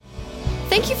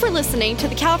Thank you for listening to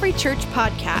the Calvary Church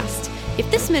podcast. If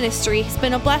this ministry has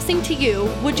been a blessing to you,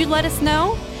 would you let us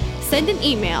know? Send an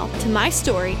email to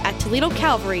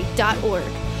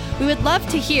mystory@toledocalvary.org. We would love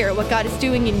to hear what God is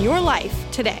doing in your life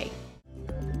today.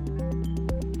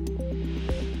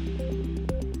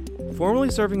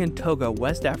 Formerly serving in Togo,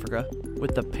 West Africa,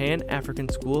 with the Pan-African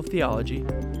School of Theology,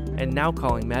 and now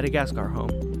calling Madagascar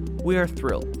home, we are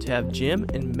thrilled to have Jim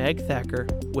and Meg Thacker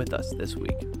with us this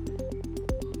week.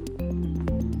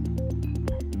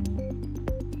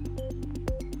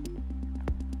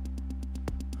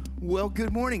 Well,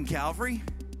 good morning, Calvary.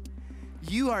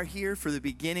 You are here for the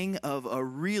beginning of a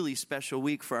really special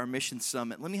week for our Mission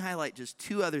Summit. Let me highlight just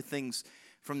two other things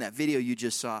from that video you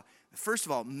just saw. First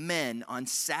of all, men, on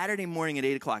Saturday morning at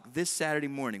 8 o'clock, this Saturday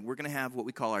morning, we're going to have what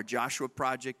we call our Joshua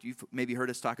Project. You've maybe heard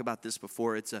us talk about this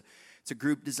before. It's a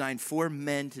group designed for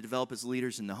men to develop as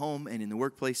leaders in the home and in the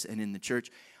workplace and in the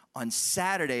church. On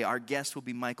Saturday, our guest will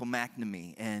be Michael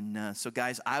McNamee. And so,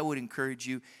 guys, I would encourage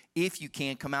you, if you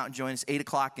can, come out and join us 8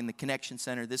 o'clock in the Connection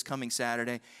Center this coming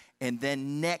Saturday. And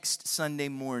then next Sunday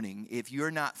morning, if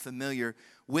you're not familiar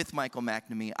with Michael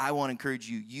McNamee, I want to encourage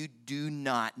you, you do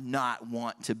not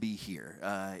want to be here.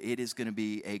 It is going to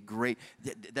be a great,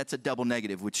 that's a double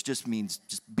negative, which just means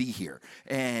just be here.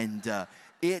 And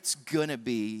it's going to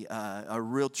be a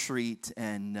real treat.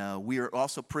 And we are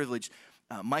also privileged.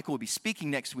 Michael will be speaking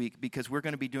next week because we're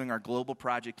going to be doing our global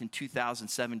project in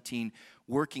 2017,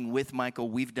 working with Michael.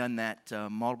 We've done that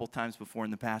multiple times before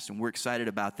in the past, and we're excited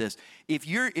about this. If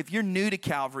you're new to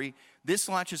Calvary, this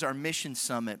launches our Mission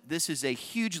Summit. This is a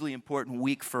hugely important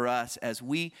week for us as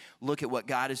we look at what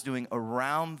God is doing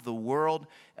around the world.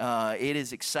 It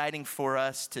is exciting for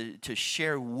us to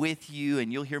share with you,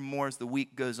 and you'll hear more as the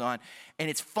week goes on. And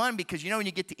it's fun because, when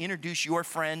you get to introduce your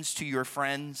friends to your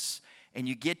friends, and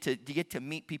you get to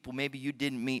meet people maybe you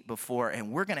didn't meet before,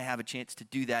 and we're going to have a chance to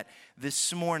do that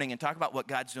this morning and talk about what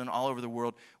God's doing all over the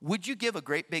world. Would you give a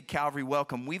great big Calvary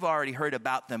welcome? We've already heard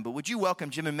about them, but would you welcome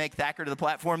Jim and Meg Thacker to the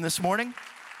platform this morning?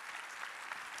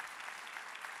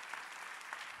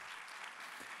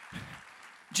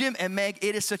 Jim and Meg,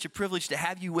 it is such a privilege to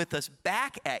have you with us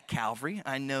back at Calvary.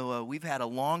 I know we've had a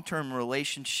long-term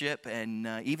relationship and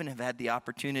even have had the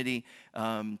opportunity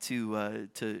to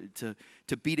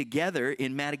be together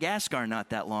in Madagascar not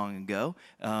that long ago,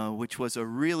 which was a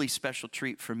really special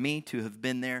treat for me to have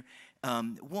been there.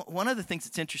 One of the things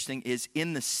that's interesting is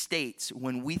in the States,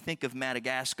 when we think of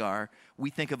Madagascar, we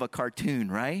think of a cartoon,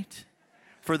 right?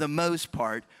 For the most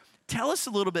part. Tell us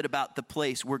a little bit about the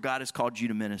place where God has called you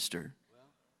to minister.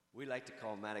 We like to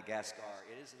call Madagascar,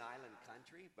 it is an island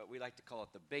country, but we like to call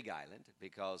it the Big Island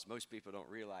because most people don't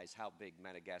realize how big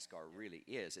Madagascar really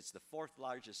is. It's the fourth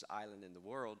largest island in the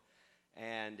world,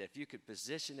 and if you could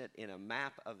position it in a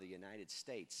map of the United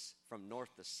States from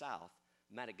north to south,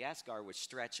 Madagascar would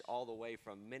stretch all the way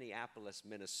from Minneapolis,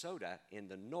 Minnesota in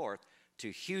the north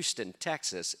to Houston,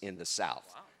 Texas in the south.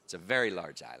 Wow. It's a very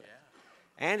large island.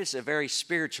 Yeah. And it's a very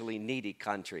spiritually needy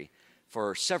country.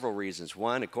 For several reasons.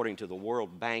 One, according to the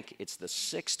World Bank, it's the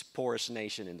sixth poorest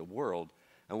nation in the world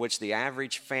in which the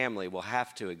average family will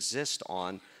have to exist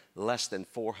on less than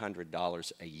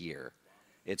 $400 a year.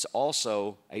 It's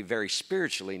also a very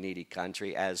spiritually needy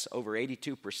country, as over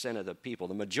 82% of the people,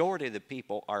 the majority of the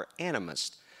people, are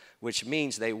animist, which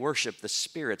means they worship the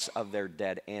spirits of their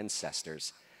dead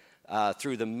ancestors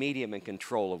through the medium and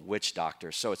control of witch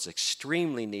doctors. So it's an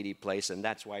extremely needy place, and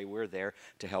that's why we're there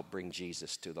to help bring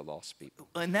Jesus to the lost people.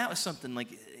 And that was something like,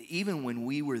 even when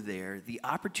we were there, the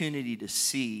opportunity to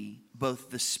see both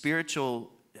the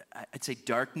spiritual, I'd say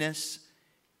darkness,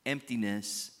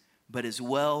 emptiness, but as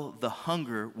well the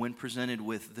hunger when presented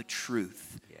with the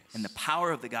truth. Yes. And the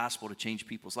power of the gospel to change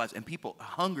people's lives. And people are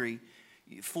hungry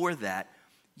for that.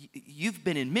 You've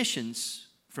been in missions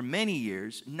for many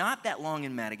years, not that long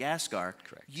in Madagascar.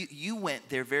 Correct. You went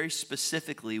there very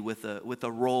specifically with a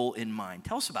role in mind.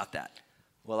 Tell us about that.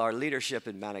 Well, our leadership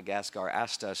in Madagascar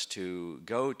asked us to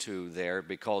go to there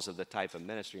because of the type of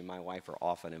ministry my wife are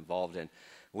often involved in.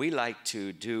 We like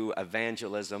to do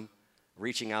evangelism,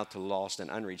 reaching out to lost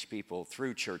and unreached people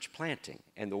through church planting.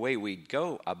 And the way we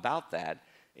go about that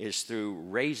is through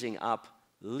raising up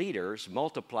leaders,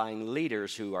 multiplying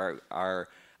leaders who are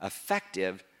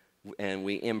effective, and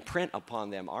we imprint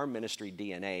upon them our ministry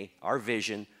DNA, our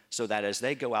vision, so that as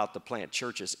they go out to plant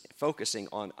churches focusing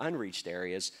on unreached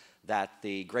areas, that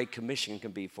the Great Commission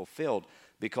can be fulfilled.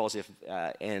 Because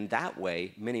in that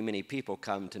way, many people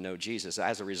come to know Jesus.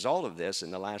 As a result of this,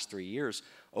 in the last 3 years,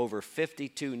 over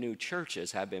 52 new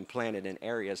churches have been planted in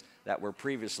areas that were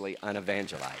previously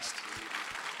unevangelized.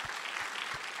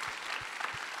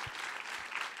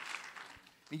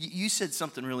 You said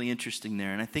something really interesting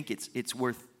there, and I think it's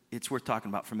worth talking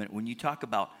about for a minute. When you talk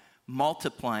about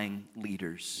multiplying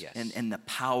leaders, Yes. and the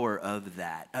power of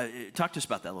that, talk to us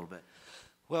about that a little bit.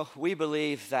 Well, we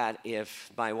believe that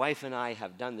if my wife and I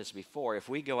have done this before, if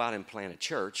we go out and plant a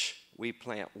church, we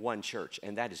plant one church,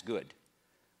 and that is good.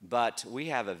 But we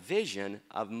have a vision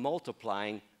of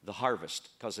multiplying the harvest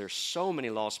because there's so many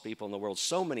lost people in the world,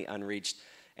 so many unreached.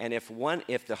 And if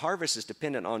the harvest is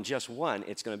dependent on just one,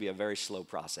 it's going to be a very slow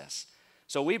process.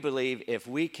 So we believe if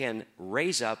we can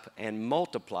raise up and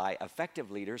multiply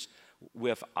effective leaders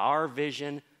with our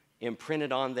vision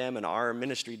imprinted on them and our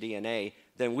ministry DNA,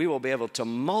 then we will be able to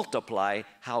multiply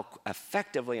how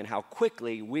effectively and how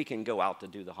quickly we can go out to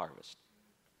do the harvest.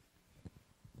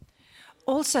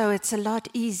 Also, it's a lot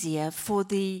easier for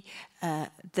the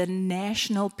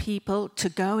national people to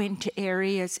go into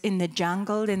areas in the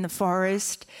jungle, in the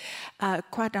forest.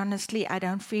 Quite honestly, I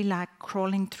don't feel like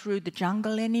crawling through the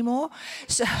jungle anymore.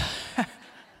 So,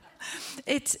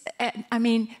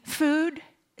 food,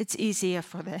 it's easier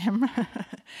for them.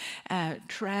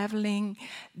 Traveling,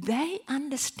 they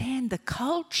understand the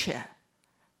culture.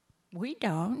 We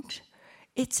don't.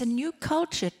 It's a new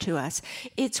culture to us.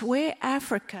 It's where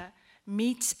Africa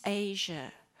meets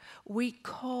Asia. We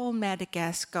call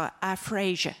Madagascar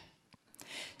Afrasia.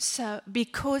 So,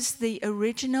 because the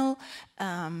original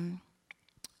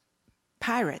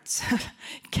pirates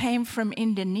came from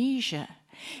Indonesia,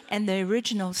 and the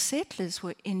original settlers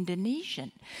were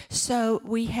Indonesian, so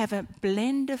we have a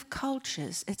blend of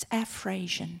cultures. It's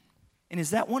Afrasian. And is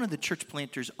that one of the church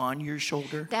planters on your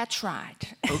shoulder? That's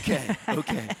right. Okay.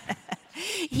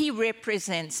 He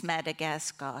represents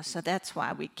Madagascar, so that's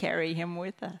why we carry him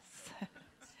with us.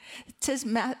 It says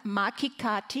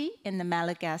Makikati in the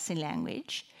Malagasy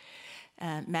language.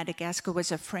 Madagascar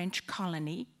was a French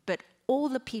colony, but all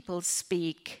the people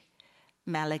speak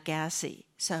Malagasy.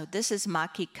 So this is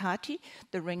Makikati,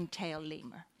 the ring-tailed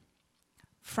lemur,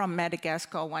 from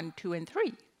Madagascar 1, 2, and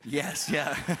 3. Yes,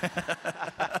 yeah.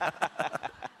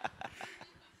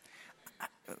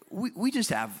 we just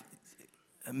have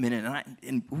a minute,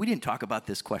 and we didn't talk about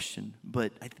this question,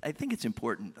 but I think it's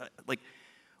important. Like,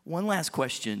 one last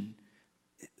question.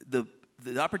 The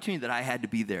opportunity that I had to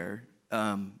be there,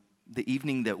 the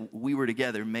evening that we were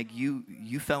together, Meg,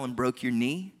 you fell and broke your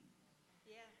knee?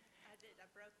 Yeah, I did. I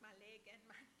broke my leg and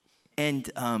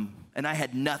my... And I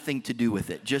had nothing to do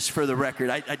with it, just for the record.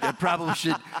 I probably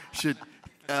should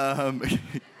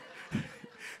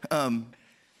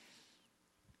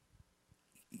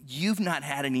you've not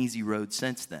had an easy road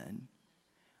since then.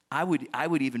 I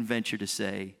would even venture to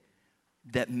say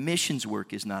that missions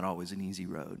work is not always an easy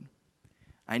road.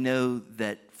 I know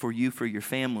that for you, for your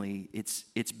family,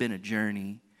 it's been a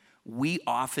journey. We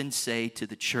often say to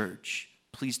the church,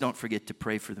 please don't forget to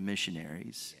pray for the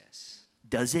missionaries. Yes.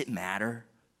 Does it matter?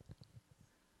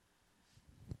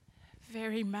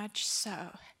 Very much so.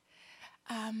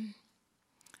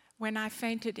 When I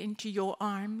fainted into your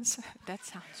arms, that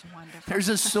sounds wonderful. There's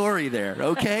a story there,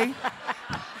 okay?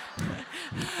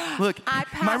 Look,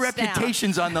 my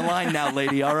reputation's on the line now,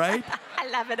 lady, all right? I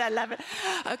love it.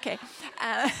 Okay.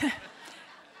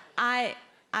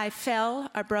 I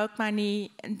fell, I broke my knee,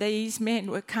 and these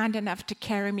men were kind enough to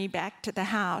carry me back to the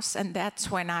house, and that's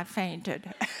when I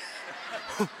fainted.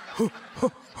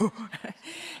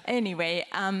 Anyway,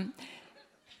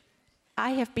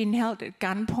 I have been held at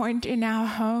gunpoint in our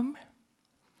home.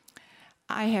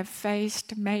 I have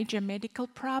faced major medical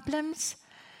problems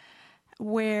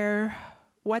where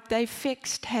what they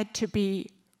fixed had to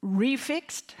be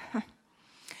refixed.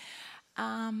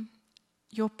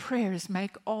 Your prayers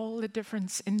make all the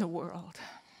difference in the world.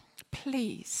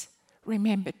 Please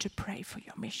remember to pray for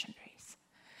your missionaries.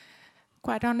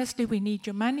 Quite honestly, we need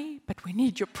your money, but we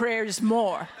need your prayers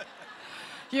more.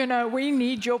 You know, we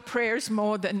need your prayers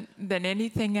more than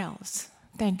anything else.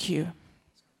 Thank you.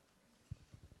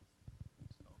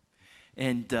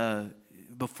 And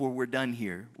before we're done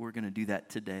here, we're going to do that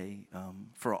today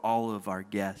for all of our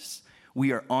guests.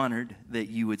 We are honored that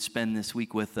you would spend this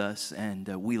week with us, and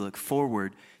we look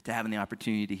forward to having the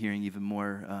opportunity to hearing even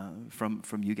more from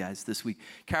you guys this week.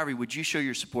 Calvary, would you show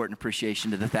your support and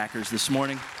appreciation to the Thackers this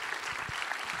morning?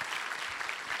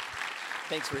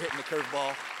 Thanks for hitting the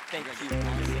curveball. Thank you.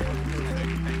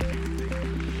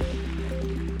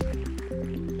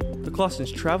 The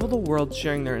Claustons travel the world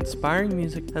sharing their inspiring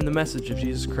music and the message of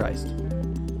Jesus Christ.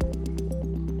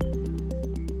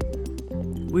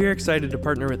 We are excited to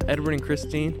partner with Edward and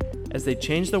Christine as they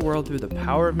change the world through the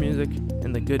power of music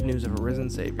and the good news of a risen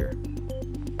Savior.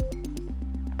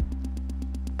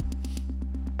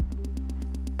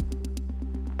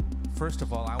 First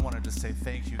of all, I wanted to say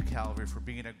thank you, Calvary, for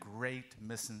being a great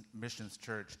missions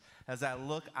church. As I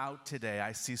look out today,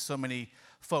 I see so many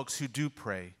folks who do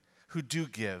pray, who do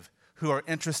give, who are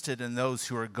interested in those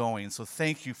who are going. So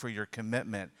thank you for your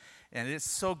commitment. And it's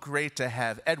so great to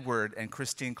have Edward and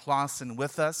Christine Clausen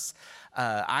with us.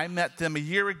 I met them a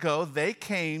year ago. They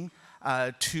came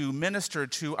to minister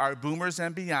to our Boomers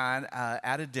and Beyond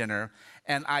at a dinner.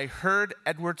 And I heard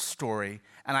Edward's story,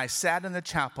 and I sat in the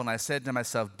chapel, and I said to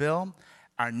myself, Bill,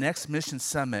 our next mission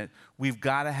summit, we've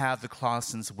got to have the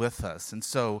Clausens with us. And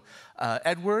so,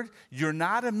 Edward, you're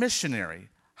not a missionary.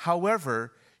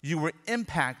 However, you were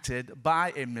impacted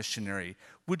by a missionary.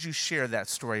 Would you share that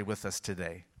story with us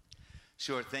today?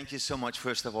 Sure. Thank you so much,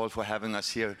 first of all, for having us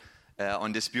here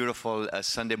on this beautiful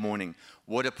Sunday morning.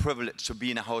 What a privilege to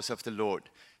be in the house of the Lord,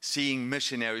 seeing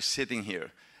missionaries sitting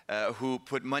here who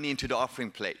put money into the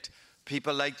offering plate,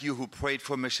 people like you who prayed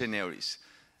for missionaries.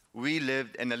 We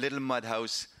lived in a little mud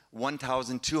house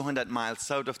 1,200 miles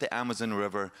south of the Amazon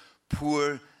River,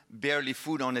 poor, barely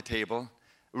food on the table,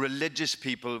 religious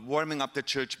people warming up the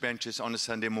church benches on a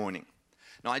Sunday morning.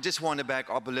 Now, I just want to back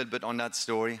up a little bit on that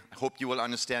story. I hope you will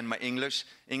understand my English.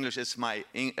 English is my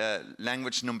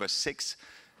language number 6,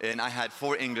 and I had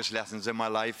 4 English lessons in my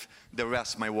life. The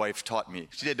rest my wife taught me.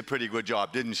 She did a pretty good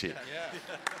job, didn't she? Yeah.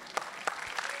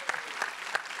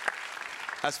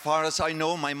 As far as I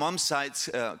know, my mom's side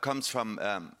comes from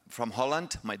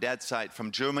Holland, my dad's side from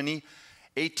Germany.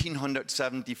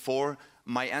 1874,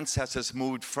 my ancestors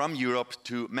moved from Europe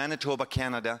to Manitoba,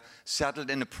 Canada,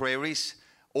 settled in the prairies,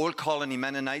 old colony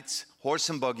Mennonites, horse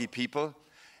and buggy people.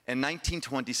 In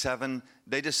 1927,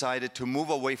 they decided to move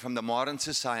away from the modern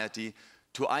society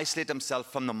to isolate themselves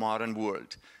from the modern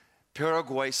world.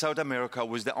 Paraguay, South America,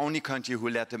 was the only country who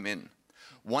let them in.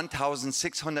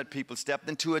 1,600 people stepped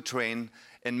into a train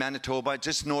in Manitoba,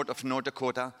 just north of North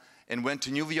Dakota, and went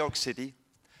to New York City.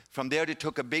 From there, they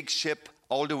took a big ship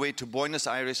all the way to Buenos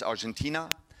Aires, Argentina.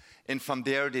 And from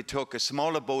there, they took a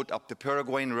smaller boat up the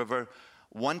Paraguayan River,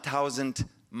 1,000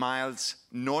 miles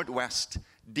northwest,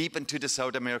 deep into the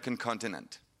South American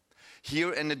continent.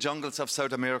 Here in the jungles of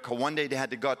South America, one day they had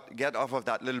to get off of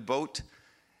that little boat.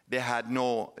 They had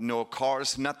no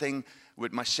cars, nothing.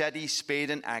 With machete, spade,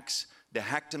 and axe, they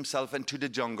hacked themselves into the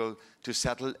jungle to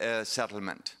settle a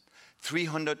settlement,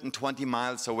 320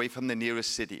 miles away from the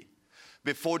nearest city.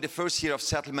 Before the first year of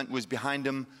settlement was behind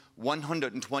them,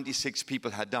 126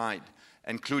 people had died,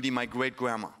 including my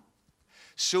great-grandma.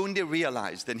 Soon they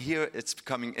realized, and here it's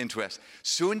becoming interesting,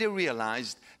 soon they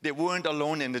realized they weren't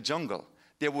alone in the jungle.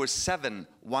 There were 7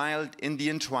 wild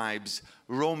Indian tribes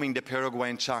roaming the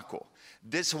Paraguayan Chaco.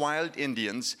 These wild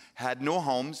Indians had no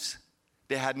homes,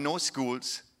 they had no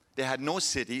schools, they had no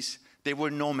cities, they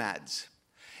were nomads.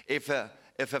 If a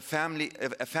family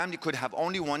could have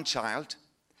only one child,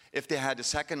 if they had a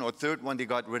second or third one, they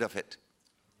got rid of it.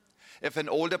 If an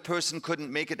older person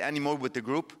couldn't make it anymore with the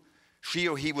group, she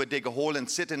or he would dig a hole and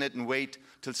sit in it and wait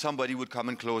till somebody would come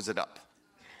and close it up.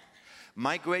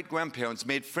 My great-grandparents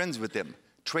made friends with them,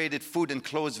 traded food and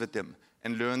clothes with them,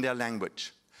 and learned their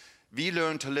language. We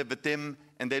learned to live with them,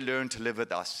 and they learned to live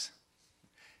with us.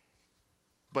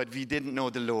 But we didn't know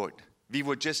the Lord. We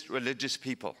were just religious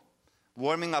people,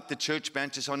 warming up the church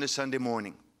benches on a Sunday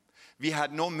morning. We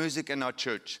had no music in our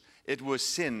church. It was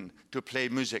sin to play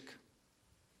music.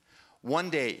 One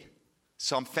day,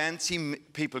 some fancy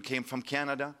people came from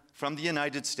Canada, from the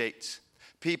United States.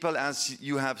 People as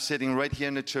you have sitting right here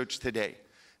in the church today.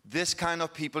 This kind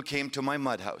of people came to my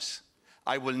mud house.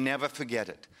 I will never forget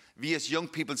it. We as young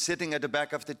people sitting at the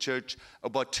back of the church,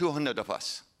 about 200 of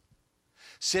us,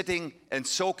 sitting and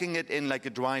soaking it in like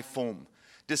a dry foam.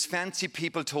 These fancy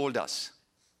people told us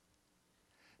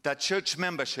that church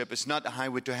membership is not a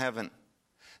highway to heaven,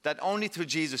 that only through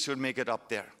Jesus you'll make it up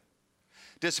there.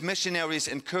 These missionaries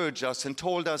encouraged us and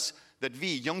told us that we,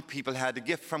 young people, had a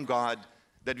gift from God,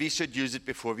 that we should use it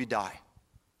before we die.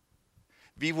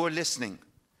 We were listening.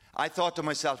 I thought to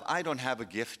myself, I don't have a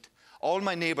gift. All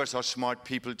my neighbors are smart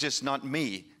people, just not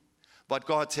me. But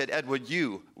God said, Edward,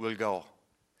 you will go.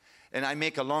 And I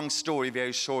make a long story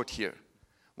very short here.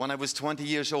 When I was 20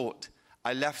 years old,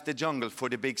 I left the jungle for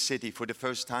the big city for the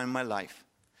first time in my life.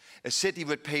 A city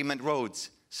with pavement roads,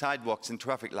 sidewalks, and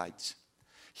traffic lights.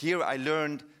 Here I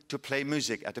learned to play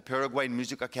music at the Paraguayan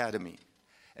Music Academy.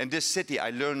 In this city, I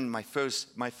learned my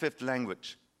 5th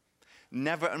language.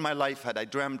 Never in my life had I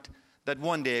dreamt that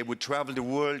one day I would travel the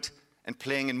world and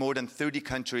playing in more than 30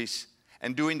 countries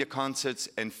and doing the concerts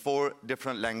in 4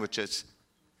 different languages.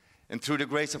 And through the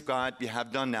grace of God, we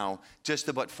have done now just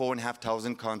about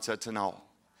 4,500 concerts in all.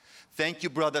 Thank you,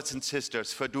 brothers and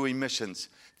sisters, for doing missions.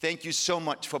 Thank you so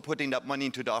much for putting that money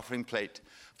into the offering plate,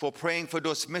 for praying for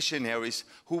those missionaries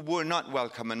who were not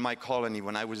welcome in my colony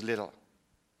when I was little.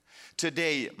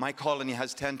 Today, my colony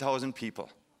has 10,000 people.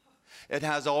 It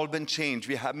has all been changed.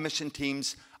 We have mission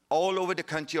teams all over the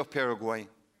country of Paraguay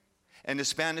in the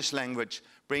Spanish language,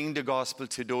 bringing the gospel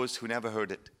to those who never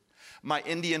heard it. My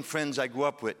Indian friends I grew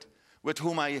up with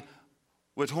whom I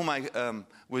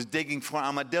was digging for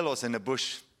armadillos in the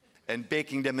bush and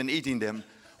baking them and eating them,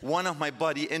 one of my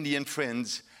buddy Indian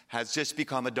friends has just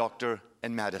become a doctor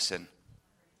in Madison.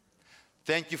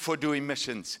 Thank you for doing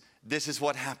missions. This is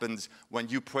what happens when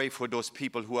you pray for those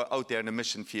people who are out there in the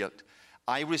mission field.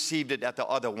 I received it at the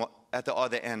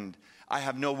other end. I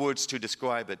have no words to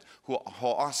describe it, how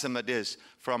awesome it is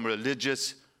from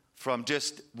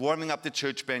just warming up the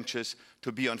church benches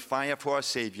to be on fire for our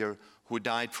Savior who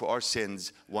died for our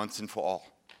sins once and for all.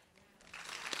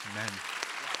 Amen.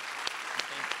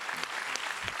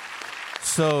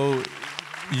 So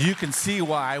you can see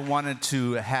why I wanted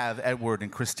to have Edward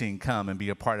and Christine come and be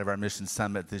a part of our Mission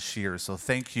Summit this year. So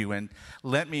thank you. And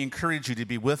let me encourage you to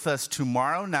be with us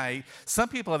tomorrow night. Some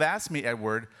people have asked me,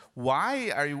 Edward,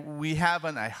 why are we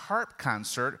having a harp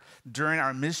concert during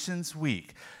our missions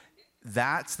week?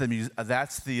 That's the music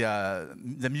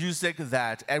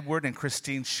that Edward and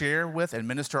Christine share with and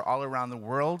minister all around the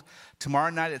world.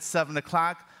 Tomorrow night at 7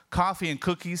 o'clock, coffee and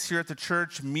cookies here at the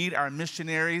church, meet our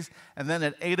missionaries, and then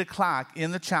at 8 o'clock in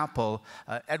the chapel,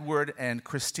 Edward and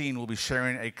Christine will be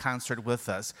sharing a concert with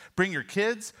us. Bring your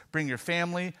kids, bring your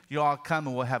family, you all come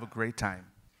and we'll have a great time.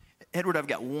 Edward, I've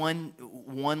got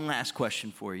one last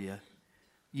question for you.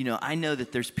 You know, I know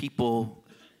that there's people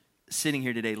sitting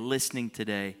here today, listening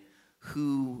today,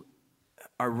 who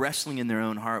are wrestling in their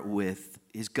own heart with,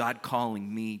 is God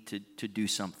calling me to do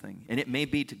something? And it may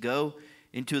be to go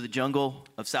into the jungle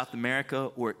of South America,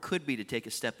 or it could be to take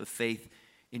a step of faith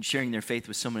in sharing their faith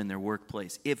with someone in their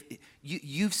workplace. If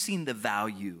you've seen the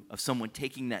value of someone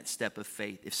taking that step of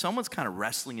faith, if someone's kind of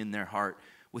wrestling in their heart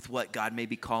with what God may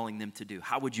be calling them to do,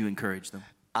 how would you encourage them?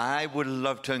 I would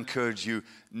love to encourage you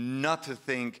not to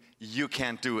think you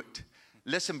can't do it.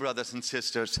 Listen, brothers and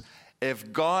sisters,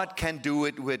 if God can do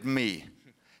it with me,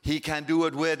 He can do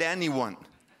it with anyone.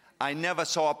 I never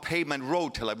saw a pavement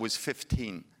road till I was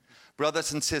 15.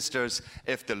 Brothers and sisters,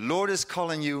 if the Lord is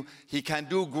calling you, He can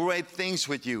do great things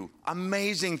with you,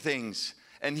 amazing things.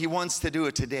 And He wants to do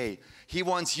it today. He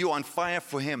wants you on fire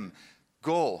for Him.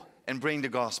 Go and bring the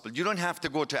gospel. You don't have to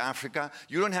go to Africa.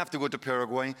 You don't have to go to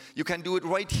Paraguay. You can do it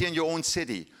right here in your own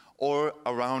city or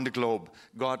around the globe.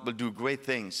 God will do great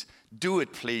things. Do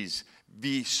it, please.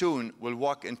 We soon will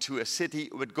walk into a city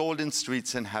with golden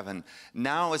streets in heaven.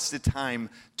 Now is the time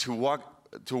to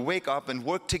wake up and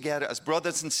work together as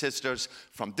brothers and sisters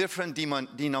from different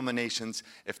denominations.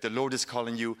 If the Lord is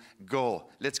calling you, go.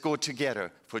 Let's go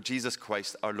together for Jesus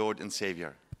Christ, our Lord and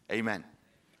Savior. Amen.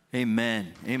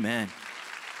 Amen. Amen.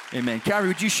 Amen. Calvary,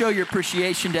 would you show your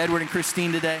appreciation to Edward and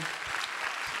Christine today?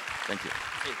 Thank you.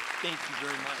 Hey, thank you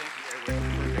very much.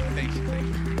 Thank you.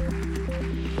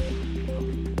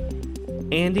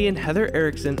 Andy and Heather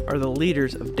Erickson are the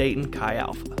leaders of Dayton Chi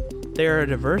Alpha. They are a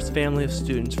diverse family of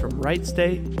students from Wright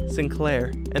State,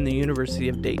 Sinclair, and the University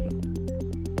of Dayton.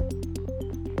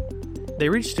 They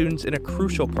reach students in a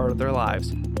crucial part of their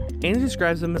lives. Andy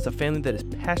describes them as a family that is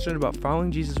passionate about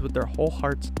following Jesus with their whole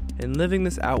hearts and living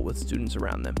this out with students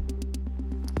around them.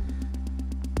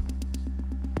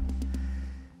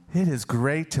 It is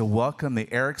great to welcome the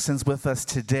Ericksons with us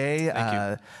today.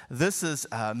 Thank you. This is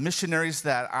missionaries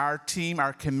that our team,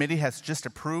 our committee has just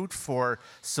approved for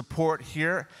support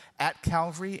here at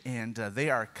Calvary, and they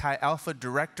are Chi Alpha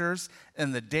directors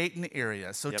in the Dayton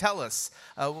area. So tell us,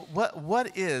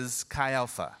 what is Chi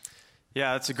Alpha?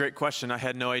 Yeah, that's a great question. I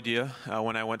had no idea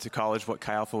when I went to college what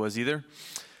Chi Alpha was either.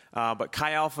 But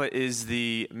Chi Alpha is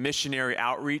the missionary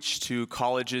outreach to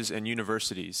colleges and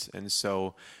universities. And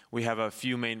so we have a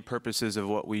few main purposes of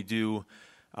what we do.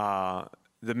 The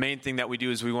main thing that we do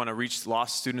is we want to reach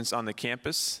lost students on the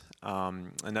campus.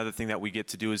 Another thing that we get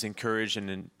to do is encourage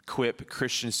and equip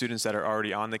Christian students that are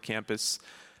already on the campus.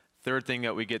 Third thing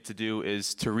that we get to do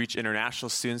is to reach international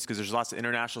students, because there's lots of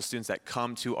international students that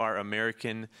come to our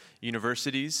American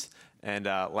universities. And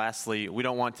lastly, we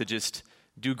don't want to just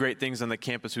do great things on the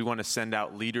campus. We want to send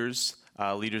out leaders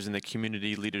in the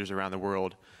community, leaders around the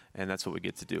world, and that's what we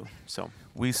get to do. So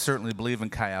we certainly believe in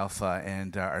Chi Alpha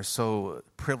and are so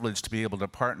privileged to be able to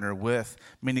partner with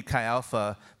many Chi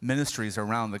Alpha ministries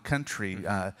around the country.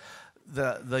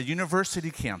 The university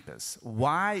campus,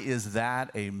 why is that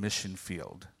a mission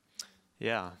field?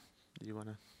 Yeah, do you want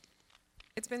to?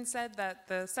 It's been said that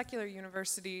the secular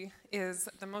university is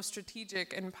the most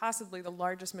strategic and possibly the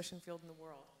largest mission field in the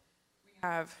world. We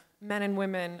have men and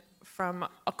women from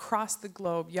across the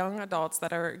globe, young adults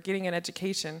that are getting an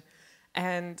education,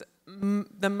 and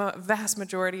the vast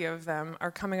majority of them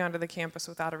are coming onto the campus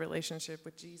without a relationship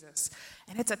with Jesus.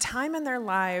 And it's a time in their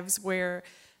lives where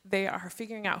they are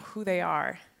figuring out who they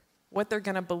are, what they're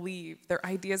going to believe. Their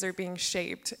ideas are being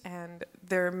shaped, and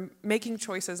they're making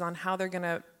choices on how they're going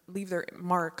to leave their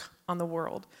mark on the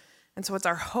world. And so it's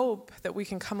our hope that we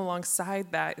can come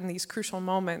alongside that in these crucial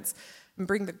moments and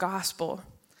bring the gospel.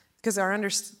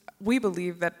 Because we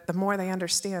believe that the more they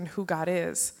understand who God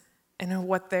is and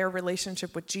what their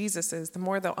relationship with Jesus is, the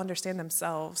more they'll understand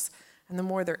themselves, and the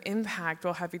more their impact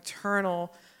will have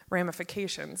eternal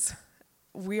ramifications.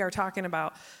 We are talking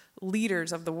about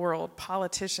leaders of the world,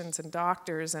 politicians and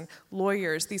doctors and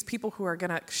lawyers, these people who are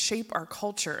going to shape our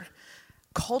culture.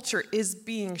 Culture is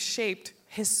being shaped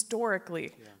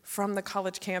historically from the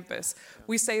college campus.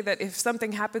 We say that if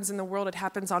something happens in the world, it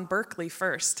happens on Berkeley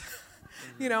first,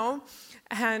 you know?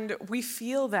 And we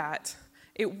feel that.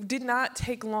 It did not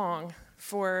take long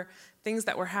for things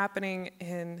that were happening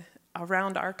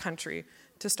around our country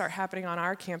to start happening on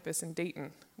our campus in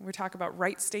Dayton. We're talking about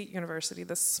Wright State University,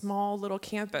 this small little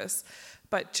campus.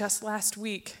 But just last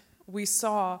week, we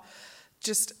saw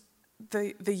just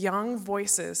the young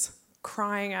voices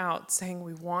crying out, saying,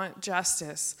 we want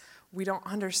justice. We don't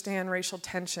understand racial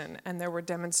tension. And there were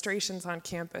demonstrations on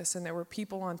campus, and there were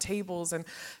people on tables, and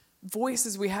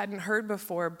voices we hadn't heard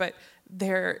before, but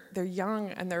they're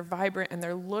young and they're vibrant and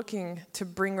they're looking to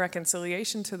bring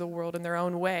reconciliation to the world in their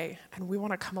own way. And we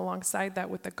want to come alongside that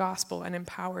with the gospel and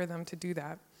empower them to do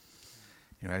that.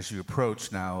 You know, as you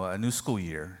approach now a new school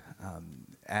year,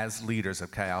 as leaders of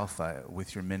Chi Alpha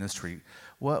with your ministry,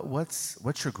 what's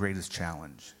your greatest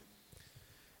challenge?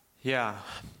 Yeah,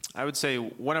 I would say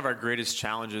one of our greatest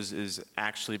challenges is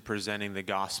actually presenting the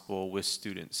gospel with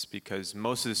students, because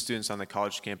most of the students on the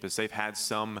college campus, they've had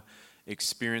some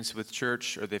experience with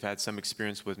church, or they've had some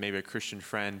experience with maybe a Christian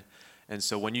friend. And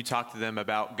so when you talk to them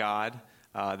about God,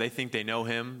 they think they know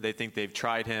him, they think they've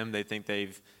tried him, they think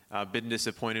they've been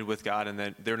disappointed with God, and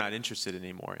that they're not interested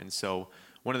anymore. And so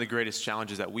one of the greatest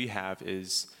challenges that we have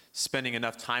is spending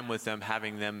enough time with them,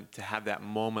 having them to have that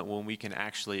moment when we can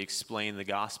actually explain the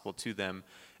gospel to them,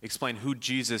 explain who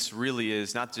Jesus really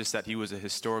is, not just that he was a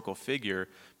historical figure,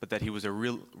 but that he was a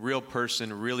real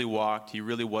person, really walked, he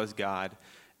really was God,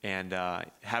 and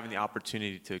having the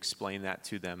opportunity to explain that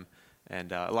to them.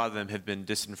 And a lot of them have been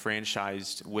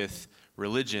disenfranchised with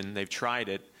religion. They've tried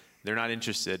it. They're not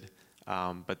interested,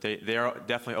 but they are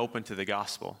definitely open to the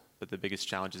gospel. But the biggest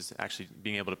challenge is actually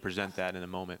being able to present that in a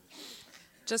moment.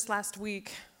 Just last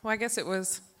week, well, I guess it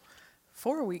was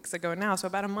 4 weeks ago now, so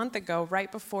about a month ago,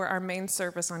 right before our main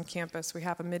service on campus, we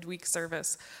have a midweek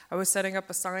service. I was setting up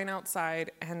a sign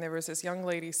outside, and there was this young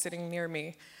lady sitting near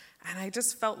me, and I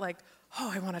just felt like,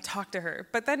 oh, I want to talk to her.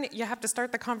 But then you have to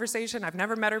start the conversation. I've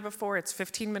never met her before. It's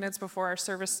 15 minutes before our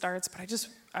service starts, but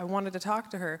I wanted to talk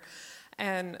to her.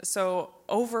 And so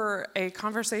over a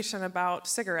conversation about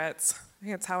cigarettes, I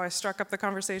think that's how I struck up the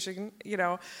conversation, you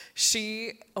know,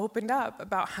 she opened up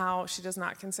about how she does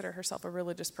not consider herself a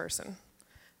religious person,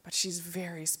 but she's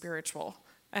very spiritual.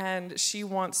 And she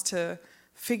wants to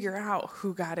figure out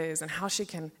who God is and how she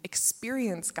can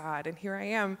experience God. And here I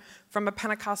am from a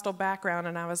Pentecostal background,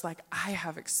 and I was like, I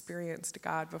have experienced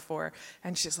God before.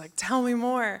 And she's like, tell me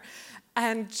more.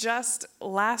 And just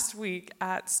last week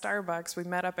at Starbucks, we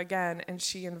met up again, and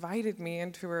she invited me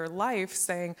into her life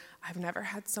saying, I've never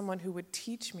had someone who would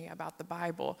teach me about the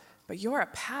Bible, but you're a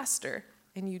pastor,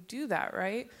 and you do that,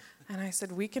 right? And I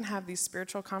said, we can have these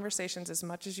spiritual conversations as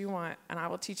much as you want, and I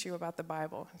will teach you about the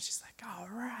Bible. And she's like, all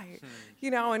right.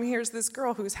 You know, and here's this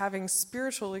girl who's having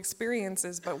spiritual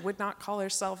experiences but would not call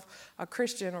herself a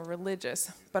Christian or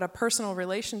religious, but a personal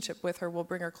relationship with her will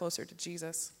bring her closer to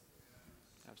Jesus.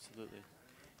 Absolutely.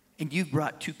 And you've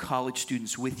brought 2 college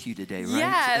students with you today, right?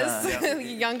 Yes,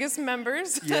 youngest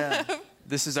members. Yeah.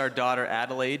 This is our daughter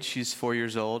Adelaide. She's 4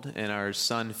 years old, and our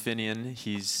son Finian.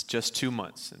 He's just 2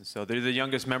 months. And so they're the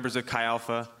youngest members of Chi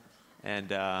Alpha, and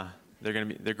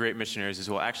they're great missionaries as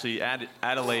well. Actually,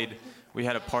 Adelaide, we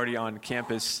had a party on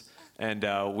campus, and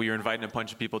we were inviting a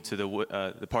bunch of people to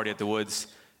the party at the Woods,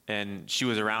 and she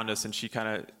was around us, and she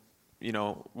kind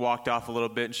of, walked off a little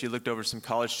bit, and she looked over some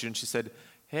college students. She said,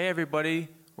 "Hey, everybody,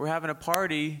 we're having a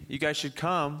party. You guys should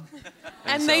come."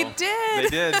 And so they did. They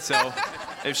did. So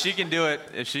if she can do it,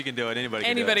 anybody can do it.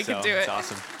 Anybody can do it. It's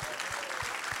awesome.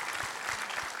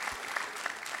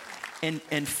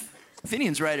 And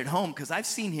Finian's right at home because I've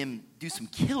seen him do some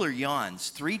killer yawns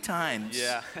 3 times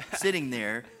sitting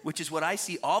there, which is what I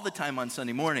see all the time on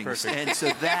Sunday mornings. Perfect. And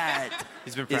so that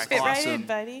He's been is practicing. awesome.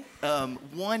 Right in,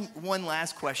 buddy. One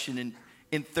last question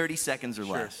in 30 seconds or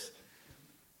less.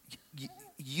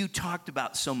 You talked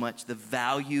about so much the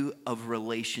value of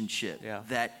relationship,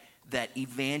 that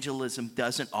evangelism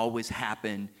doesn't always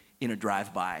happen in a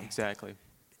drive-by. Exactly.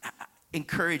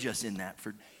 Encourage us in that.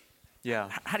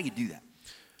 How do you do that?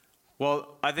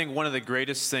 Well, I think one of the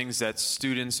greatest things that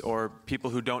students or people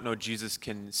who don't know Jesus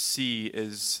can see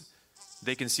is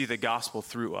they can see the gospel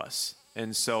through us.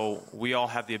 And so we all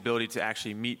have the ability to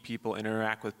actually meet people,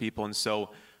 interact with people. And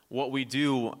so what we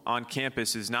do on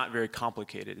campus is not very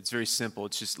complicated. It's very simple.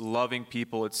 It's just loving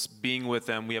people. It's being with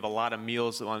them. We have a lot of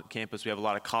meals on campus. We have a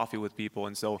lot of coffee with people.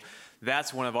 And so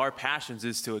that's one of our passions,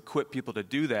 is to equip people to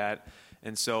do that.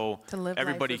 And so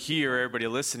everybody here, everybody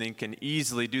listening can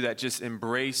easily do that. Just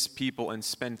embrace people and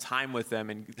spend time with them,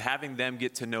 and having them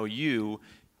get to know you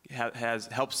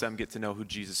helps them get to know who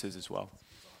Jesus is as well.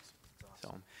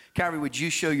 So, Calvary, would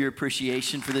you show your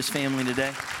appreciation for this family today?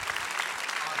 Awesome.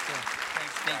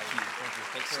 Thank you.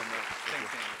 Thanks so much.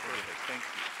 Thank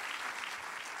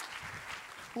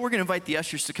you. We're going to invite the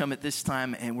ushers to come at this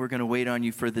time, and we're going to wait on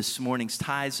you for this morning's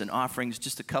tithes and offerings.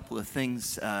 Just a couple of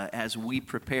things as we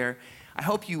prepare. I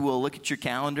hope you will look at your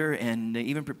calendar and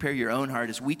even prepare your own heart.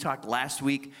 As we talked last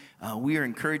week, we are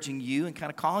encouraging you and kind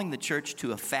of calling the church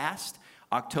to a fast,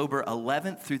 October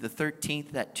 11th through the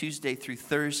 13th, that Tuesday through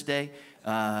Thursday,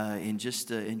 in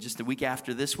just a week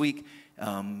after this week.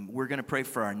 We're going to pray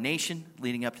for our nation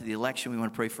leading up to the election. We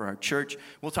want to pray for our church.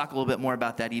 We'll talk a little bit more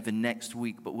about that even next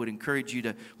week, but would encourage you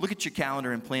to look at your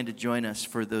calendar and plan to join us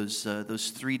for those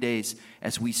 3 days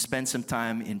as we spend some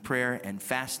time in prayer and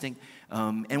fasting.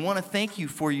 And want to thank you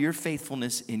for your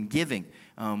faithfulness in giving,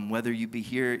 whether you be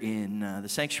here in the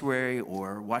sanctuary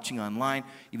or watching online,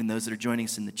 even those that are joining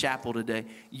us in the chapel today.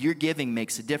 Your giving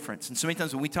makes a difference. And so many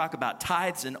times when we talk about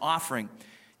tithes and offering,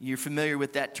 you're familiar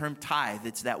with that term tithe.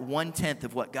 It's that 1/10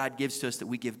 of what God gives to us that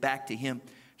we give back to Him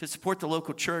to support the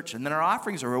local church. And then our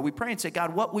offerings are where we pray and say,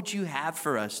 God, what would you have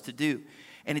for us to do?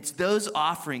 And it's those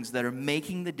offerings that are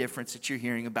making the difference that you're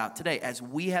hearing about today. As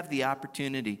we have the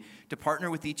opportunity to partner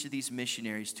with each of these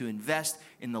missionaries to invest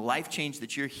in the life change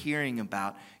that you're hearing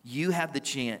about, you have the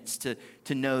chance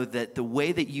to know that the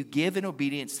way that you give in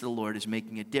obedience to the Lord is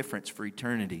making a difference for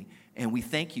eternity. And we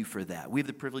thank you for that. We have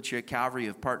the privilege here at Calvary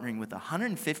of partnering with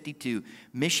 152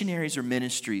 missionaries or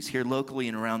ministries here locally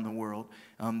and around the world.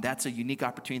 That's a unique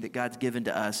opportunity that God's given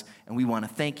to us, and we want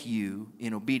to thank you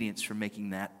in obedience for making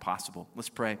that possible. Let's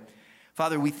pray.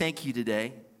 Father, we thank you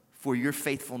today for your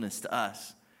faithfulness to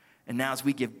us. And now as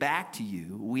we give back to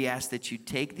you, we ask that you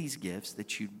take these gifts,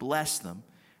 that you'd bless them,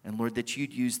 and Lord, that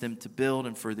you'd use them to build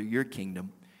and further your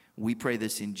kingdom. We pray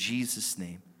this in Jesus'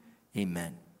 name.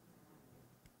 Amen.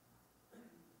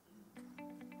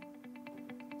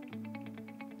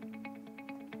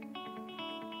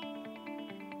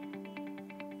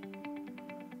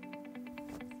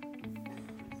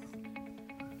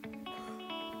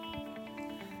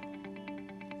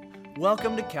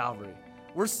 Welcome to Calvary.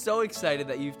 We're so excited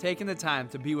that you've taken the time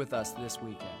to be with us this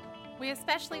weekend. We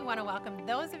especially want to welcome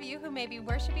those of you who may be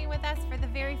worshiping with us for the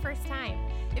very first time.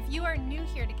 If you are new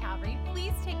here to Calvary,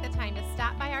 please take the time to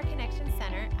stop by our Connection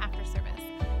Center after service.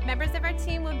 Members of our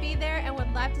team will be there and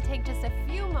would love to take just a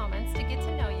few moments to get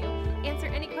to know you, answer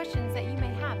any questions that you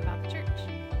may have about the church.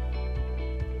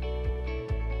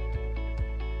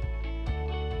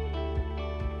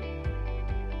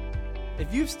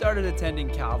 If you've started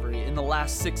attending Calvary in the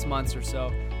last 6 months or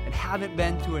so and haven't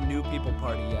been to a New People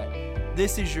Party yet,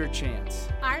 this is your chance.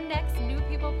 Our next New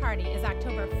People Party is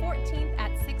October 14th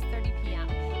at 6:30 p.m.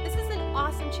 This is an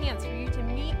awesome chance for you to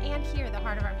meet and hear the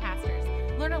heart of our pastors,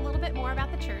 learn a little bit more about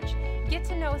the church, get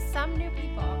to know some new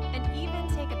people, and even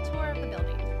take a tour of the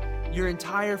building. Your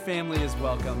entire family is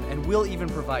welcome, and we'll even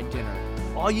provide dinner.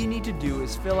 All you need to do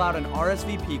is fill out an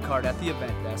RSVP card at the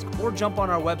event desk or jump on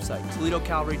our website,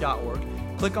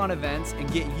 ToledoCalvary.org, click on events,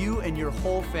 and get you and your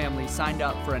whole family signed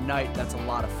up for a night that's a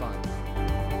lot of fun.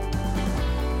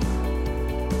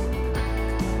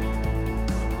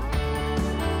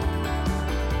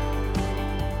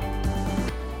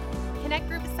 Connect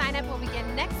Group sign-up will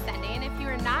begin next Sunday, and if you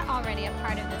are not already a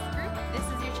part of this group, this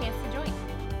is your chance to join.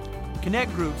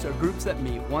 Connect Groups are groups that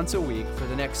meet once a week for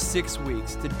the next 6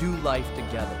 weeks to do life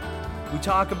together. We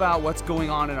talk about what's going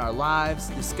on in our lives,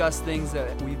 discuss things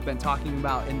that we've been talking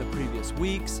about in the previous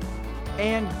weeks,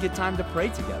 and get time to pray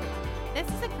together. This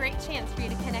is a great chance for you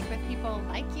to connect with people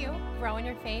like you, grow in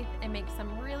your faith, and make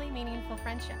some really meaningful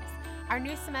friendships. Our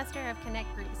new semester of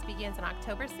Connect Groups begins on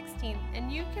October 16th,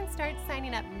 and you can start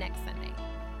signing up next Sunday.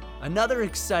 Another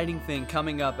exciting thing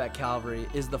coming up at Calvary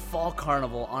is the Fall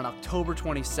Carnival on October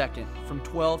 22nd from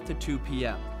 12 to 2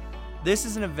 p.m. This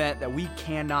is an event that we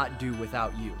cannot do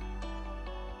without you.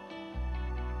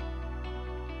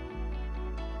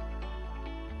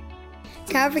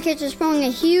 Calvary Kids is throwing a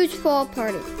huge fall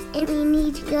party, and we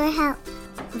need your help.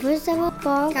 First of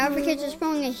all, Calvary Kids is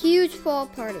throwing a huge fall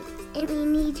party, and we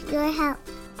need your help.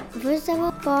 First of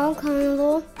all, Fall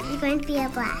Carnival is going to be a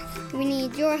blast. We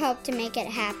need your help to make it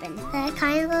happen. The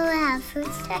carnival will have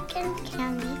food truck and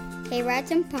candy, hay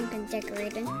rides and pumpkin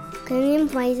decorating, cleaning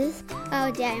prizes. Oh,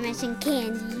 did I mention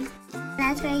candy?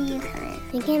 That's where you come in.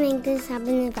 We can make this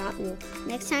happen without you.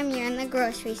 Next time you're in the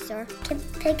grocery store, you can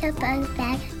pick up a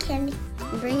bag of candy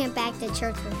and bring it back to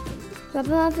church with you. Drop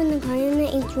it off in the car in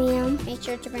the atrium. Make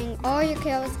sure to bring all your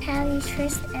kiddos. Calvary's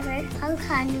first ever Fall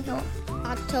Carnival.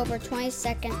 October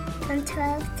 22nd from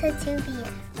 12 to 2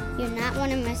 p.m. You'll not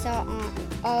want to miss out on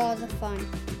all the fun.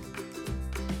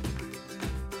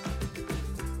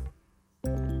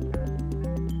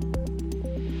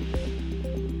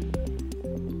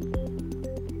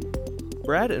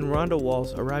 Brad and Rhonda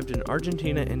Walls arrived in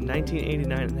Argentina in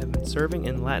 1989 and have been serving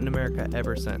in Latin America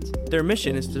ever since. Their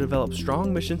mission is to develop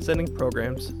strong mission-sending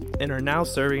programs and are now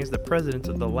serving as the presidents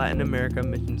of the Latin America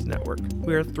Missions Network.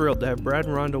 We are thrilled to have Brad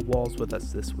and Rhonda Walls with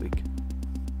us this week.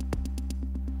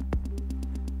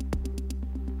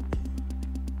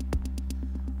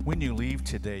 When you leave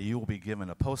today, you will be given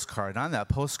a postcard. On that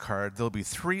postcard, there'll be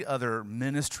 3 other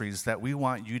ministries that we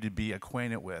want you to be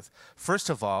acquainted with. First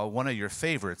of all, one of your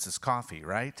favorites is coffee,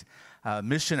 right?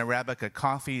 Mission Arabica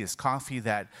coffee is coffee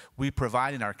that we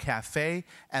provide in our cafe,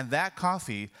 and that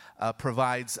coffee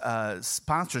provides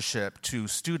sponsorship to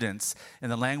students in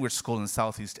the language school in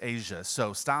Southeast Asia.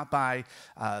 So stop by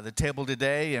the table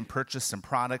today and purchase some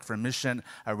product from Mission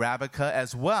Arabica.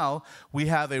 As well, we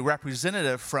have a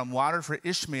representative from Water for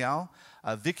Ishmael.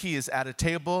 Vicky is at a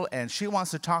table, and she wants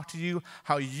to talk to you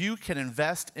how you can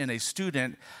invest in a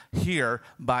student here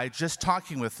by just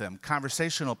talking with them.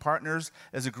 Conversational Partners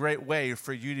is a great way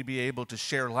for you to be able to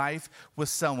share life with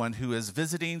someone who is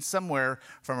visiting somewhere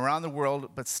from around the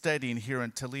world but studying here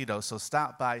in Toledo. So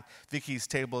stop by Vicky's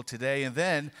table today. And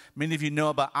then many of you know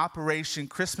about Operation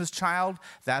Christmas Child.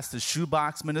 That's the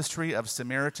shoebox ministry of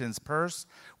Samaritan's Purse.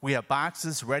 We have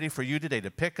boxes ready for you today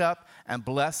to pick up and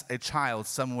bless a child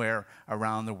somewhere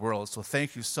around the world. So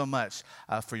thank you so much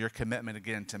for your commitment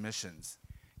again to missions.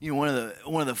 You know,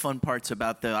 one of the fun parts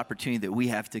about the opportunity that we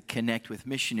have to connect with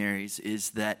missionaries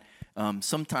is that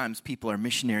sometimes people are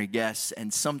missionary guests,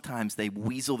 and sometimes they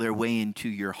weasel their way into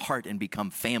your heart and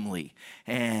become family.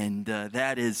 And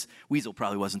that is, weasel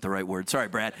probably wasn't the right word. Sorry,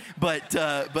 Brad. But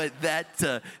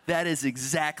that is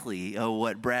exactly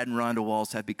what Brad and Rhonda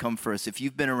Walls have become for us. If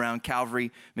you've been around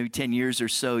Calvary maybe 10 years or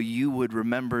so, you would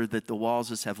remember that the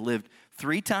Wallses have lived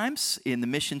 3 times in the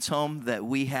missions home that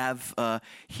we have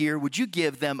here. Would you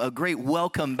give them a great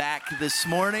welcome back this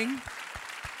morning?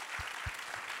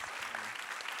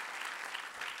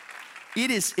 It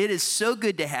is so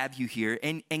good to have you here,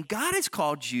 and God has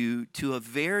called you to a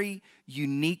very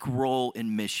unique role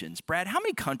in missions. Brad, how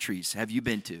many countries have you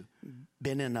been to?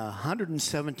 Been in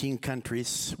 117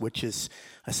 countries, which is,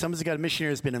 someone's got a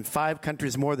missionary who's been in 5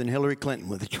 countries more than Hillary Clinton,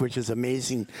 which is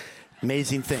amazing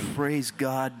thing. Praise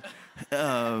God.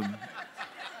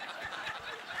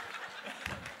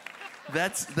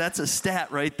 That's a stat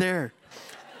right there.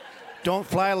 Don't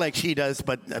fly like she does,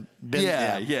 but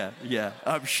yeah.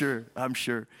 I'm sure.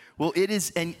 Well, it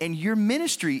is, and your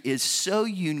ministry is so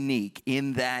unique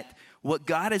in that what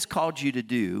God has called you to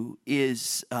do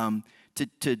is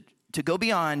to go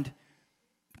beyond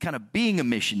kind of being a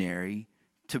missionary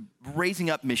to raising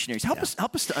up missionaries. Help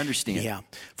us to understand. Yeah.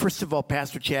 First of all,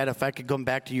 Pastor Chad, if I could come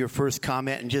back to your first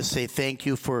comment and just say thank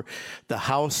you for the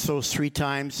house those 3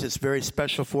 times. It's very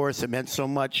special for us. It meant so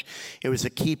much. It was a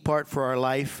key part for our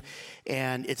life.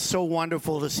 And it's so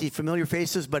wonderful to see familiar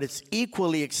faces, but it's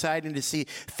equally exciting to see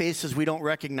faces we don't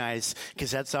recognize,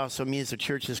 because that also means the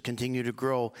church has continued to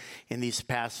grow in these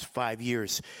past 5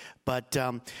 years. But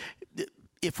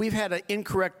if we've had an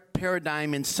incorrect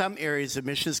paradigm in some areas of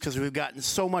missions because we've gotten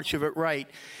so much of it right.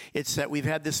 It's that we've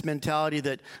had this mentality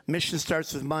that mission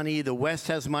starts with money, the West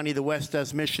has money, the West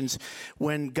does missions,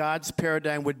 when God's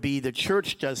paradigm would be the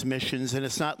church does missions, and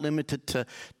it's not limited to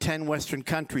 10 Western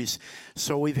countries.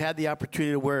 So we've had the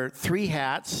opportunity to wear 3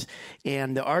 hats,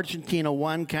 and the Argentina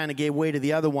one kind of gave way to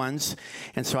the other ones.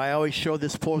 And so I always show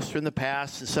this poster in the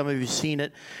past, and some of you have seen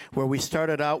it, where we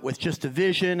started out with just a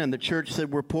vision, and the church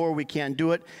said, we're poor, we can't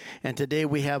do it. And today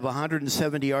we have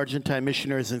 170 Argentine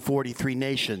missionaries in 43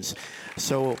 nations.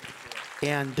 So,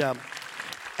 and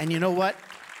you know what?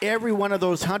 Every one of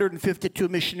those 152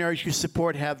 missionaries you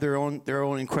support have their own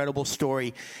incredible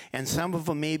story. And some of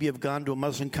them maybe have gone to a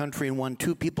Muslim country and won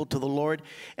 2 people to the Lord,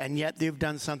 and yet they've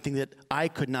done something that I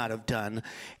could not have done.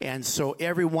 And so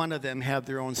every one of them have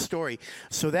their own story.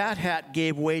 So that hat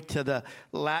gave way to the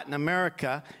Latin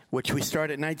America, which we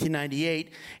started in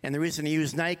 1998. And the reason I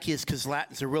use Nike is because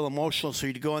Latins are real emotional, so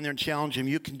you'd go in there and challenge them.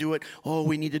 You can do it. Oh,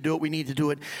 we need to do it. We need to do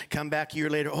it. Come back a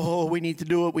year later. Oh, we need to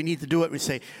do it. We need to do it. We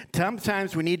say,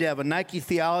 sometimes we need to have a Nike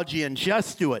theology and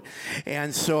just do it.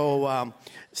 And so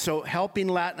helping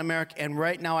Latin America, and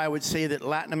right now I would say that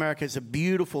Latin America is a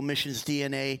beautiful missions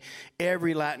DNA.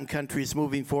 Every Latin country is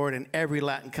moving forward, and every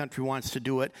Latin country wants to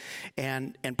do it.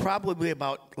 And probably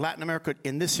about Latin America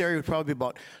in this area would probably be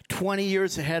about 20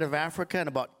 years ahead of Africa and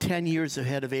about 10 years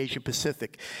ahead of Asia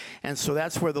Pacific. And so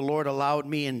that's where the Lord allowed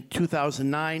me in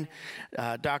 2009.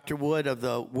 Dr. Wood of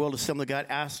the World Assembly of God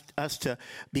asked us to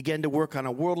begin to work on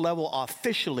a world level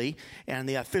officially, and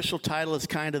the official title is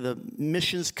kind of the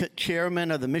missions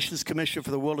chairman of the Missions Commission for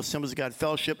the World Assemblies of God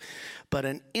Fellowship, but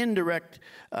an indirect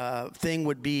thing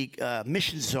would be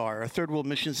Mission Czar, a third world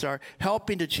mission czar,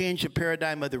 helping to change the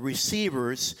paradigm of the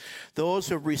receivers, those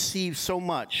who have received so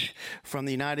much from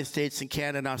the United States and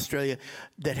Canada and Australia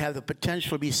that have the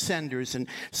potential to be senders. And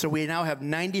so we now have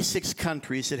 96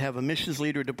 countries that have a missions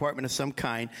leader department of some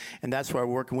kind, and that's why we're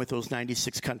working with those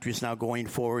 96 countries now going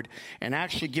forward and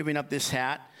actually giving up this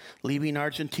hat, leaving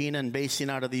Argentina and basing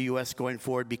out of the U.S. going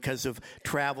forward because of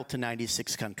travel to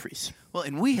 96 countries. Well,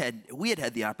 and we had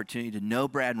the opportunity to know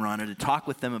Brad and Rhonda, to talk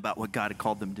with them about what God had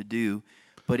called them to do.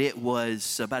 But it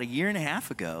was about a year and a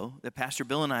half ago that Pastor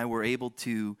Bill and I were able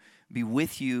to be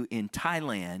with you in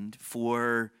Thailand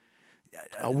for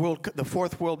the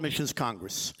Fourth World Missions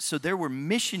Congress. So there were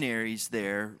missionaries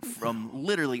there from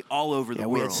literally all over the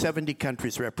world. We had 70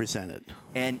 countries represented.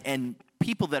 And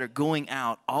people that are going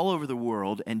out all over the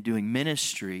world and doing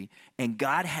ministry, and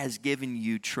God has given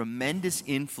you tremendous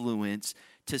influence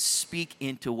to speak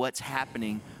into what's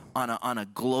happening on a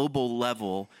global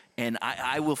level. And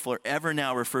I will forever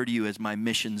now refer to you as my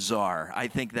mission czar. I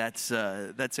think that's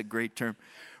a great term.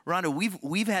 Rhonda,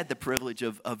 we've had the privilege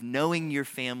of knowing your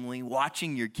family,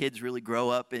 watching your kids really grow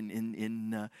up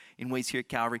in ways here at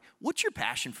Calvary. What's your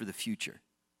passion for the future?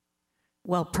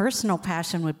 Well, personal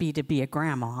passion would be to be a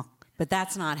grandma, but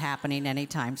that's not happening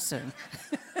anytime soon.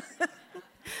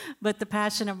 But the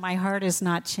passion of my heart has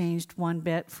not changed one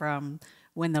bit from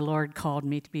when the Lord called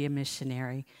me to be a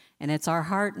missionary. And it's our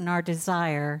heart and our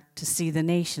desire to see the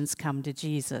nations come to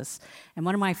Jesus. And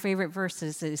one of my favorite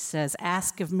verses is, says,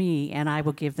 "Ask of me, and I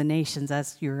will give the nations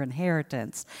as your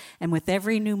inheritance." And with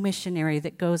every new missionary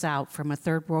that goes out from a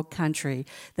third world country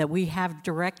that we have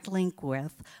direct link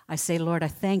with, I say, Lord, I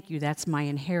thank you, that's my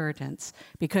inheritance,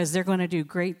 because they're going to do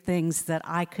great things that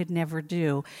I could never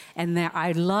do. And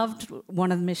I loved,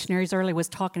 one of the missionaries earlier was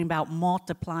talking about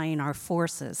multiplying our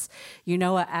forces. You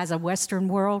know, as a Western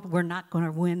world, we're not going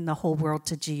to win the whole world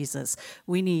to Jesus.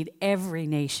 We need every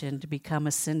nation to become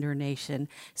a sender nation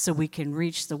so we can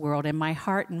reach the world. And my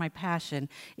heart and my passion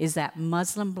is that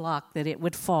Muslim block, that it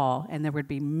would fall and there would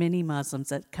be many Muslims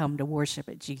that come to worship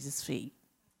at Jesus' feet.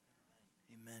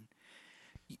 Amen.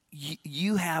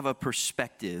 You have a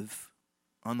perspective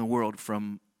on the world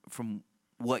from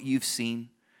what you've seen,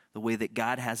 the way that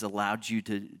God has allowed you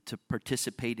to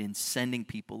participate in sending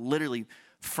people literally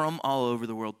from all over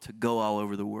the world to go all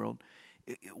over the world.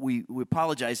 We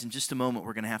apologize. In just a moment,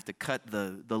 we're going to have to cut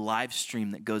the live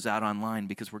stream that goes out online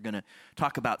because we're going to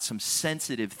talk about some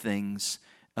sensitive things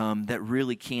that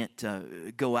really can't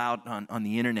go out on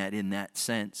the internet in that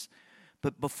sense.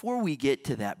 But before we get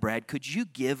to that, Brad, could you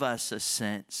give us a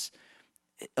sense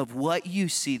of what you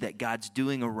see that God's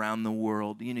doing around the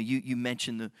world? You know, you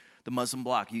mentioned the Muslim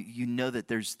bloc. You know that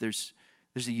there's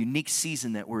a unique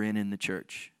season that we're in the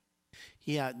church.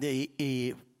 Yeah,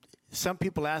 some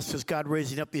people ask, is God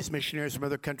raising up these missionaries from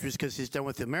other countries because he's done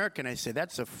with America? And I say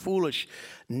that's a foolish,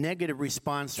 negative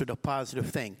response to the positive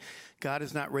thing. God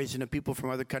is not raising up people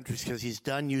from other countries because he's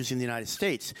done using the United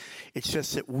States. It's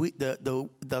just that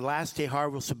the last day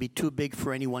harvest will be too big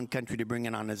for any one country to bring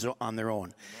in on their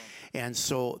own. And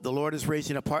so the Lord is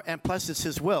raising up, and plus it's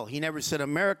His will. He never said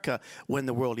America win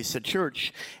the world. He said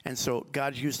church. And so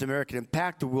God's used America to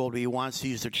impact the world, but He wants to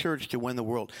use the church to win the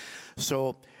world.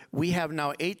 So we have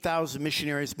now 8,000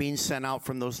 missionaries being sent out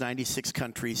from those 96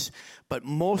 countries, but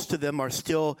most of them are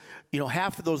still,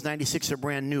 half of those 96 are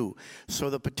brand new. So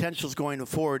the potential is going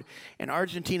forward. And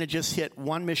Argentina just hit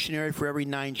one missionary for every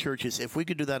 9 churches. If we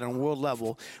could do that on a world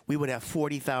level, we would have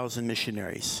 40,000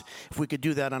 missionaries. If we could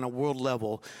do that on a world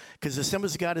level, because the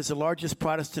Assemblies of God is the largest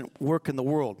Protestant work in the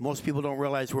world. Most people don't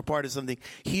realize we're part of something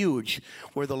huge.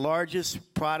 We're the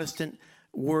largest Protestant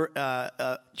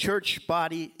church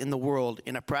body in the world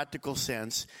in a practical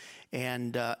sense.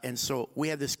 And so we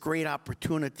have this great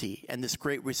opportunity and this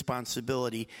great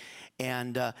responsibility.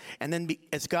 And then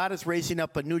as God is raising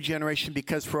up a new generation,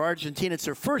 because for Argentina, it's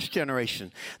their first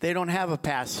generation. They don't have a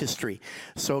past history.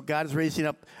 So God is raising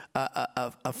up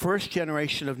a first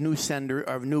generation of new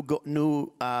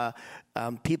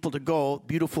people to go,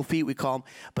 beautiful feet we call them.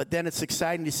 But then it's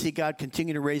exciting to see God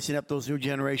continue to raising up those new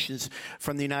generations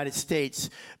from the United States,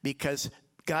 because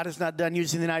God is not done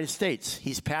using the United States.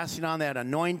 He's passing on that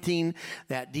anointing,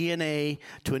 that DNA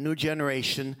to a new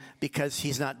generation, because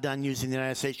He's not done using the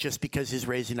United States just because He's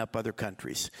raising up other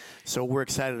countries. So we're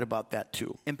excited about that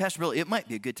too. And Pastor Bill, it might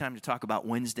be a good time to talk about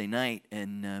Wednesday night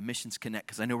and Missions Connect,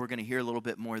 because I know we're going to hear a little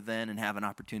bit more then and have an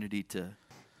opportunity to...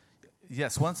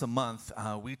 Yes, once a month,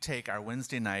 we take our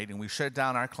Wednesday night and we shut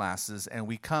down our classes and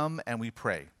we come and we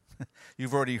pray.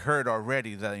 You've already heard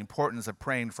the importance of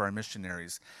praying for our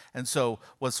missionaries. And so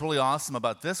what's really awesome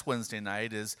about this Wednesday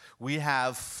night is we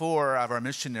have 4 of our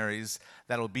missionaries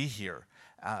that will be here,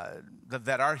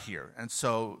 that are here. And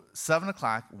so 7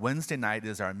 o'clock Wednesday night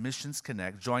is our Missions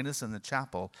Connect. Join us in the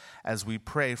chapel as we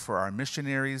pray for our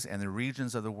missionaries and the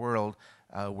regions of the world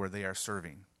where they are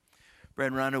serving.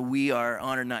 Brad and Rhonda, we are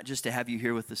honored not just to have you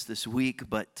here with us this week,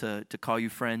 but to call you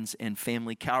friends and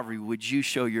family. Calvary, would you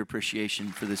show your appreciation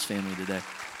for this family today?